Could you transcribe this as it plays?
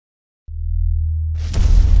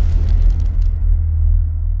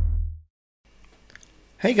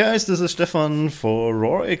Hey guys, this is Stefan for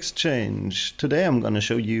Raw Exchange. Today I'm going to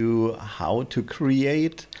show you how to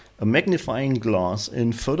create a magnifying glass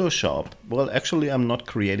in Photoshop. Well, actually I'm not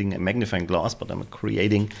creating a magnifying glass, but I'm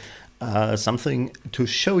creating something to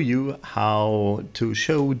show you how to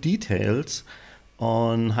show details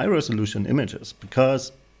on high resolution images,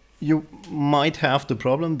 because you might have the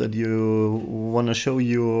problem that you want to show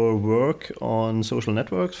your work on social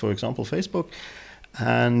networks, for example Facebook,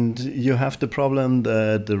 and you have the problem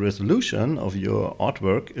that the resolution of your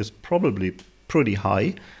artwork is probably pretty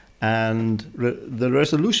high, and the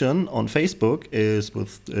resolution on Facebook is,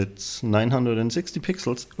 with its 960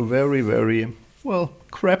 pixels, very well,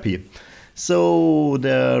 crappy. So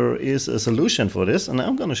there is a solution for this, and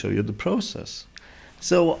I'm going to show you the process.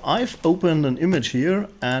 So I've opened an image here,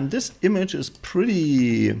 and this image is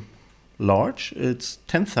pretty large. It's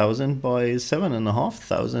 10,000 by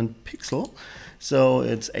 7,500 pixel. So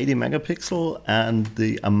it's 80 megapixel, and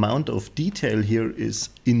the amount of detail here is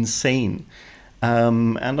insane.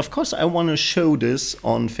 And of course I want to show this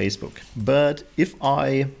on Facebook, but if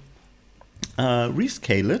I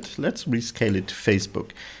rescale it, let's rescale it to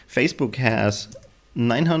Facebook. Facebook has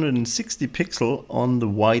 960 pixel on the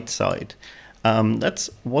white side. That's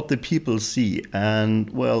what the people see, and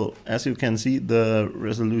well, as you can see, the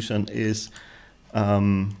resolution is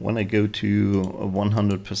when I go to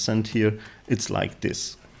 100% here, it's like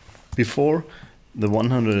this. Before, the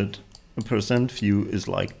 100% view is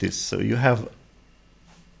like this. So you have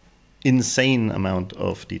insane amount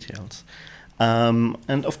of details.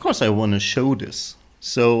 And of course I want to show this.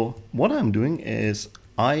 So what I'm doing is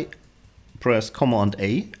I press Command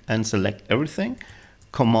A and select everything,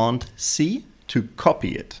 Command C to copy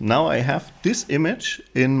it. Now I have this image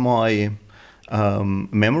in my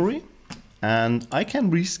memory, and I can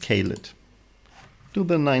rescale it to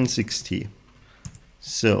the 960.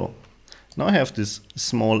 So now I have this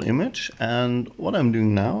small image, and what I'm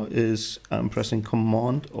doing now is I'm pressing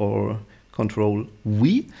Command or Control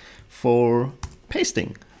V for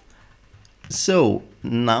pasting. So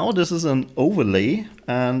now this is an overlay,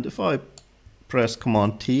 and if I press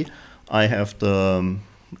Command T, I have the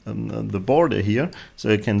border here, so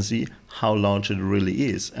you can see how large it really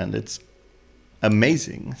is, and it's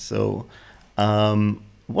amazing. So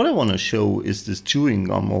what I want to show is this chewing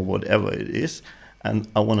gum or whatever it is, and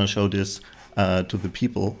I want to show this to the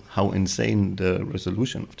people how insane the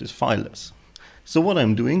resolution of this file is. So what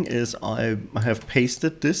I'm doing is I have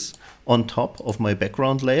pasted this on top of my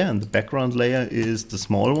background layer, and the background layer is the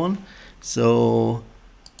small one. So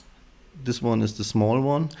this one is the small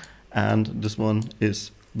one, and this one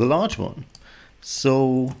is the large one.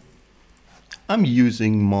 So I'm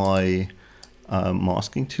using my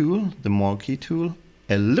masking tool, the marquee tool,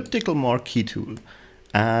 elliptical marquee tool,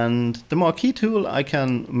 and the marquee tool I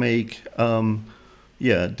can make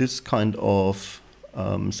this kind of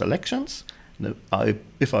selections.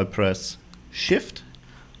 If I press Shift,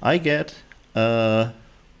 I get well,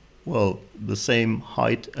 the same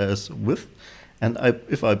height as width, and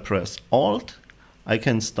if I press Alt, I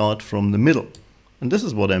can start from the middle, and this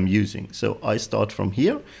is what I'm using. So I start from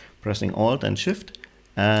here, pressing Alt and Shift,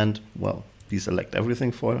 and well, deselect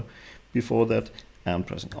everything before that, and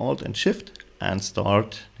pressing Alt and Shift and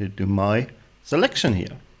start to do my selection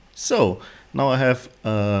here. So now I have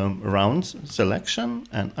a round selection,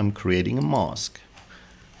 and I'm creating a mask.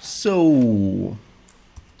 So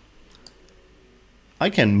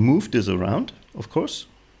I can move this around, of course.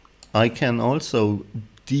 I can also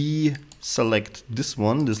deselect this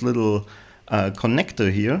one, this little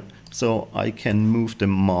connector here, so I can move the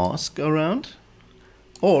mask around,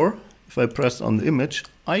 or if I press on the image,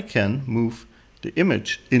 I can move the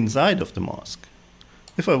image inside of the mask.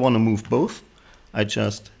 If I want to move both, I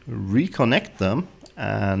just reconnect them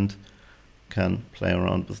and can play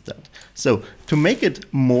around with that. So to make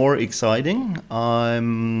it more exciting, I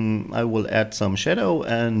will add some shadow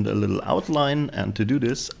and a little outline, and to do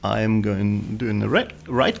this I'm going doing a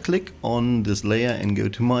right click on this layer and go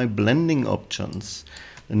to my blending options.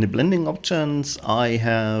 In the blending options I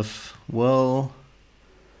have, well,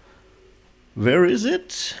 where is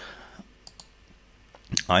it?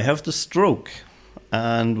 I have the stroke,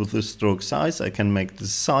 and with the stroke size I can make the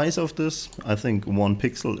size of this. I think 1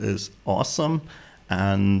 pixel is awesome,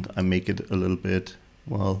 and I make it a little bit,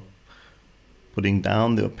 well, putting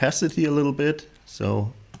down the opacity a little bit,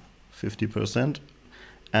 so 50%,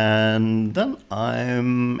 and then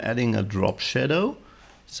I'm adding a drop shadow,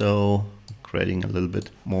 so creating a little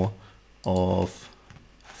bit more of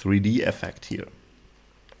 3D effect here.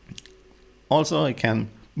 Also I can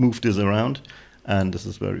move this around, and this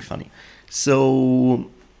is very funny. So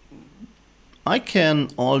I can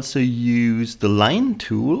also use the line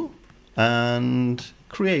tool and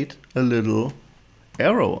create a little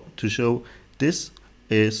arrow to show this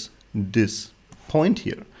is this point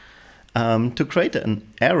here. To create an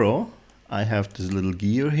arrow, I have this little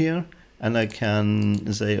gear here, and I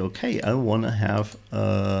can say, okay, I want to have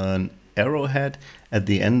an arrowhead at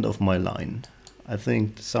the end of my line. I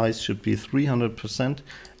think the size should be 300%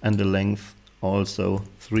 and the length also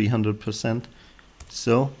 300%.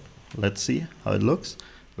 So let's see how it looks.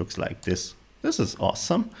 Looks like this. This is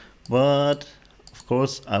awesome, but of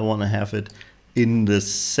course I want to have it in the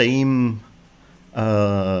same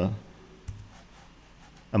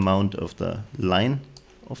amount of the line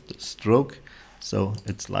of the stroke. So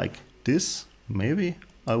it's like this. Maybe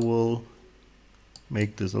I will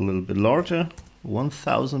make this a little bit larger,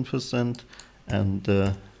 1000%, and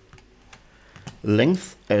the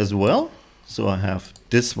length as well. So I have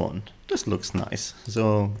this one. This looks nice.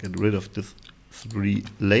 So get rid of the 3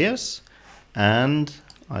 layers, and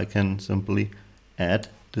I can simply add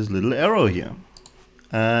this little arrow here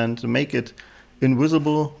and make it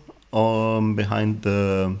invisible behind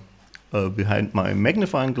the behind my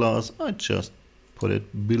magnifying glass. I just put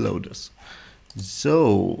it below this.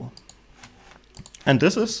 So, and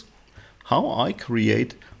this is how I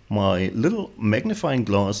create my little magnifying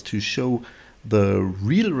glass to show the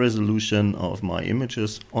real resolution of my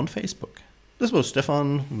images on Facebook. This was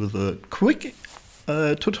Stefan with a quick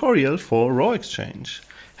tutorial for RAW Exchange.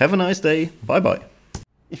 Have a nice day. Bye bye.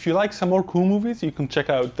 If you like some more cool movies, you can check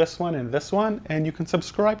out this one, and you can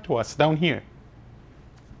subscribe to us down here.